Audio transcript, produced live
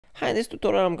Hi, in this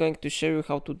tutorial I'm going to show you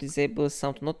how to disable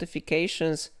sound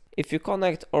notifications if you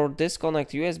connect or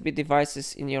disconnect USB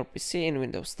devices in your PC in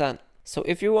Windows 10. So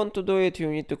if you want to do it,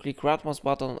 you need to click right mouse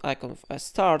button icon of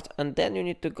Start, and then you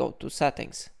need to go to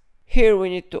Settings. Here we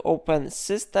need to open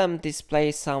System,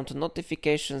 Display, Sound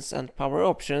Notifications and Power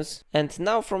Options. And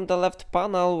now from the left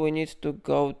panel we need to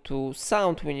go to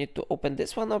Sound, we need to open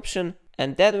this one option.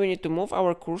 And then we need to move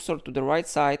our cursor to the right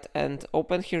side and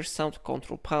open here Sound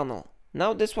Control Panel.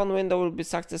 Now this one window will be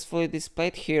successfully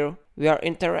displayed here. We are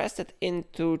interested in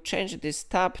to change this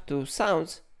tab to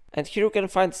Sounds, and here you can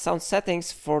find sound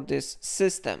settings for this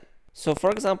system. So for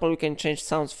example, we can change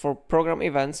sounds for program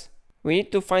events. We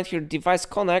need to find here Device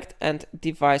Connect and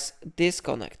Device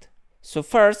Disconnect. So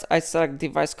first I select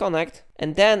Device Connect,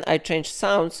 and then I change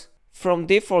sounds from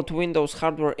default Windows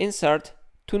Hardware Insert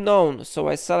to Known. So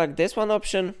I select this one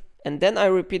option, and then I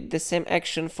repeat the same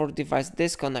action for Device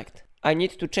Disconnect. I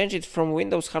need to change it from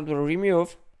Windows Hardware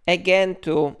Remove again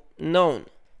to Known.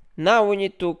 Now we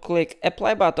need to click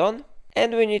Apply button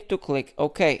and we need to click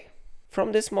OK.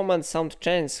 From this moment sound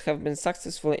changes have been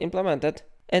successfully implemented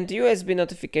and USB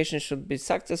notifications should be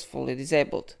successfully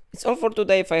disabled. It's all for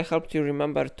today. If I helped you,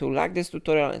 remember to like this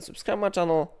tutorial and subscribe my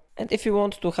channel. And if you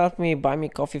want to help me, buy me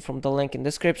coffee from the link in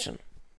description.